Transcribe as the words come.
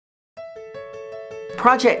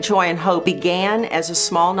Project Joy and Hope began as a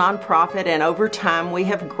small nonprofit, and over time we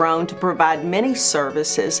have grown to provide many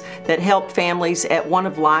services that help families at one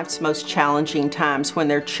of life's most challenging times when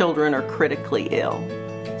their children are critically ill.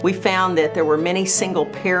 We found that there were many single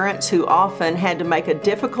parents who often had to make a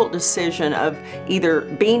difficult decision of either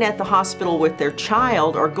being at the hospital with their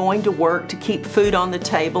child or going to work to keep food on the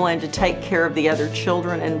table and to take care of the other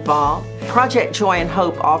children involved. Project Joy and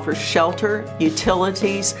Hope offers shelter,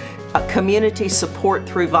 utilities, community support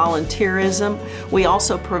through volunteerism. We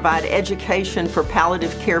also provide education for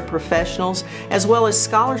palliative care professionals, as well as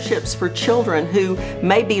scholarships for children who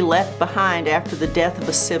may be left behind after the death of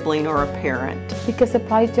a sibling or a parent. Because of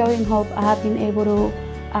Project Joy and Hope, I have been able to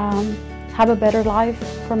have a better life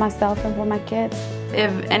for myself and for my kids.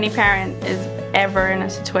 If any parent is ever in a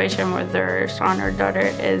situation where their son or daughter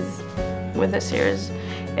is with a serious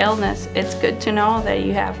illness, it's good to know that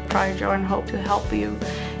you have Project Joy and Hope to help you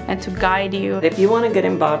and to guide you. If you want to get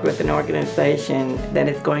involved with an organization that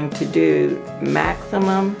is going to do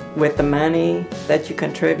maximum with the money that you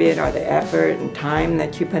contribute or the effort and time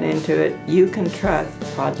that you put into it, you can trust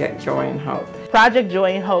Project Joy and Hope. Project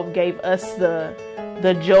Joy and Hope gave us the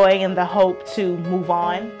joy and the hope to move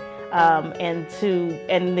on, and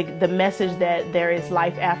the message that there is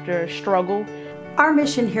life after struggle. Our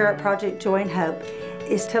mission here at Project Joy and Hope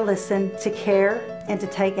is to listen, to care, and to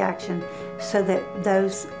take action so that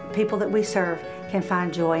those people that we serve can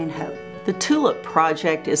find joy and hope. The Tulip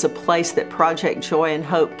Project is a place that Project Joy and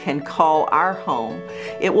Hope can call our home.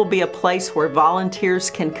 It will be a place where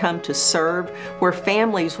volunteers can come to serve, where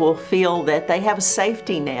families will feel that they have a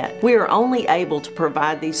safety net. We are only able to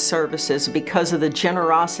provide these services because of the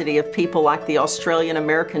generosity of people like the Australian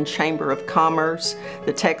American Chamber of Commerce,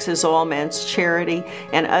 the Texas Oil Man's Charity,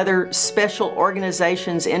 and other special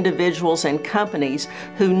organizations, individuals, and companies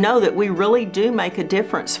who know that we really do make a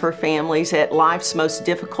difference for families at life's most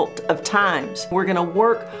difficult of times. We're going to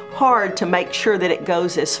work hard to make sure that it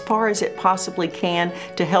goes as far as it possibly can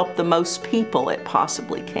to help the most people it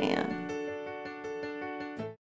possibly can.